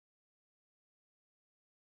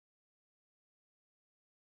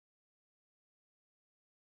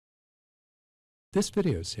This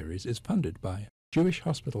video series is funded by Jewish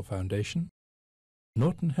Hospital Foundation,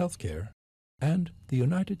 Norton Healthcare, and the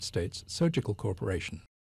United States Surgical Corporation.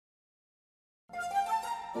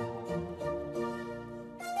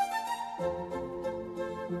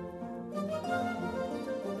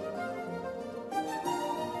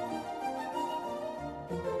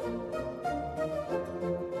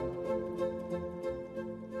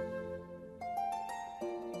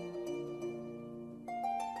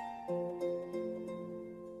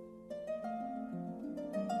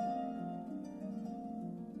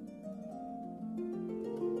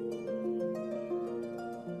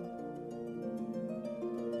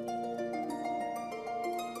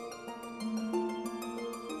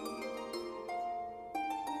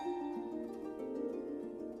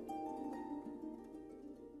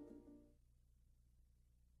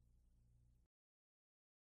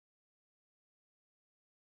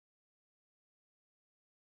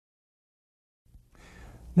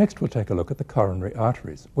 Next, we'll take a look at the coronary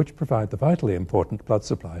arteries, which provide the vitally important blood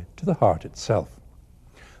supply to the heart itself.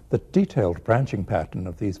 The detailed branching pattern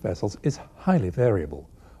of these vessels is highly variable.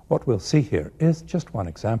 What we'll see here is just one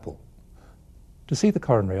example. To see the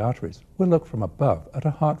coronary arteries, we'll look from above at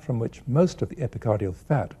a heart from which most of the epicardial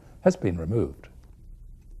fat has been removed.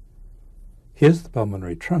 Here's the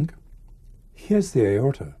pulmonary trunk. Here's the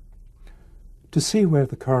aorta. To see where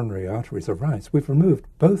the coronary arteries arise, we've removed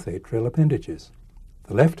both atrial appendages.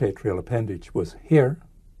 The left atrial appendage was here.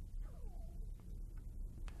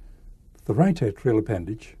 The right atrial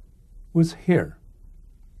appendage was here.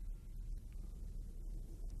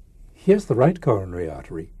 Here's the right coronary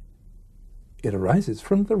artery. It arises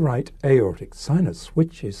from the right aortic sinus,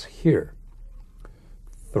 which is here.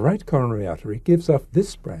 The right coronary artery gives off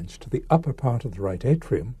this branch to the upper part of the right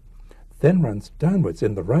atrium, then runs downwards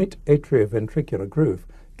in the right atrioventricular groove,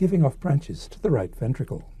 giving off branches to the right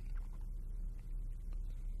ventricle.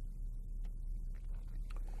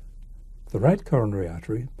 The right coronary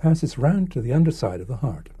artery passes round to the underside of the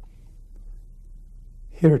heart.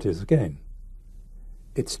 Here it is again.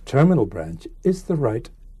 Its terminal branch is the right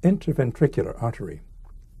interventricular artery.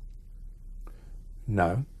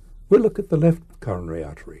 Now, we'll look at the left coronary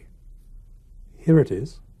artery. Here it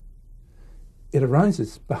is. It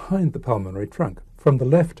arises behind the pulmonary trunk from the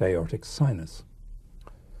left aortic sinus.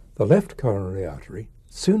 The left coronary artery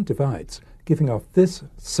soon divides, giving off this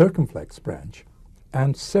circumflex branch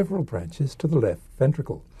and several branches to the left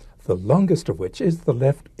ventricle, the longest of which is the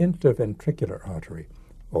left interventricular artery,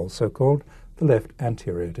 also called the left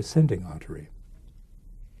anterior descending artery.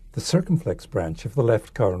 The circumflex branch of the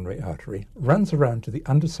left coronary artery runs around to the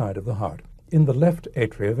underside of the heart in the left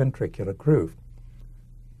atrioventricular groove,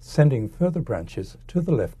 sending further branches to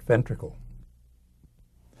the left ventricle.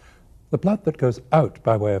 The blood that goes out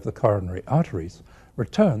by way of the coronary arteries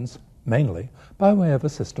returns mainly by way of a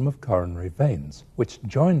system of coronary veins, which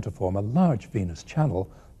join to form a large venous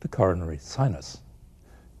channel, the coronary sinus.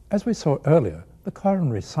 As we saw earlier, the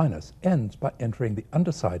coronary sinus ends by entering the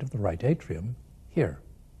underside of the right atrium here.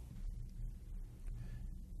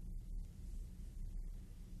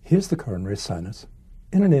 Here's the coronary sinus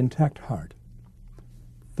in an intact heart.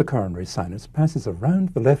 The coronary sinus passes around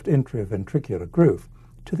the left atrioventricular groove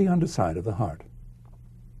to the underside of the heart.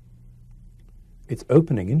 Its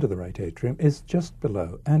opening into the right atrium is just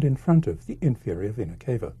below and in front of the inferior vena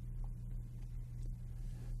cava.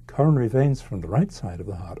 Coronary veins from the right side of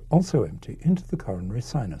the heart also empty into the coronary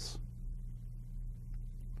sinus.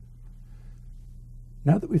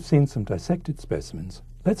 Now that we've seen some dissected specimens,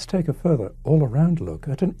 let's take a further all-around look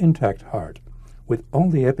at an intact heart with all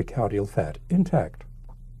the epicardial fat intact.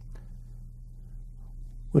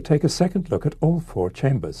 We'll take a second look at all four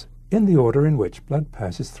chambers in the order in which blood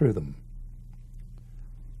passes through them.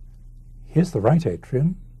 Here's the right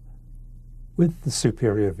atrium, with the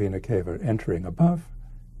superior vena cava entering above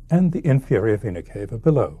and the inferior vena cava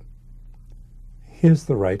below. Here's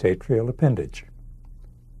the right atrial appendage.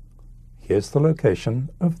 Here's the location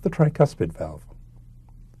of the tricuspid valve.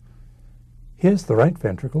 Here's the right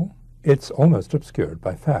ventricle. It's almost obscured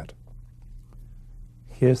by fat.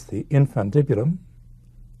 Here's the infundibulum.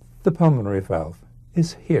 The pulmonary valve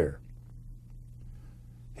is here.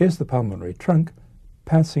 Here's the pulmonary trunk,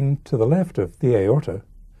 passing to the left of the aorta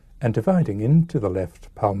and dividing into the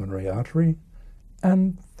left pulmonary artery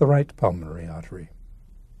and the right pulmonary artery.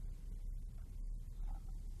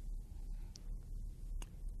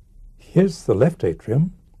 Here's the left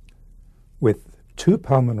atrium with two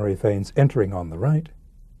pulmonary veins entering on the right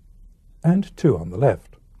and two on the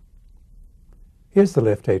left. Here's the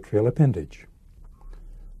left atrial appendage.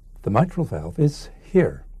 The mitral valve is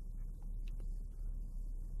here.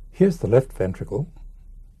 Here's the left ventricle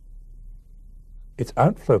Its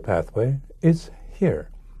outflow pathway is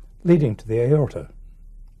here, leading to the aorta.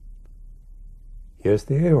 Here's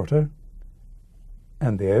the aorta,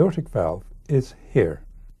 and the aortic valve is here.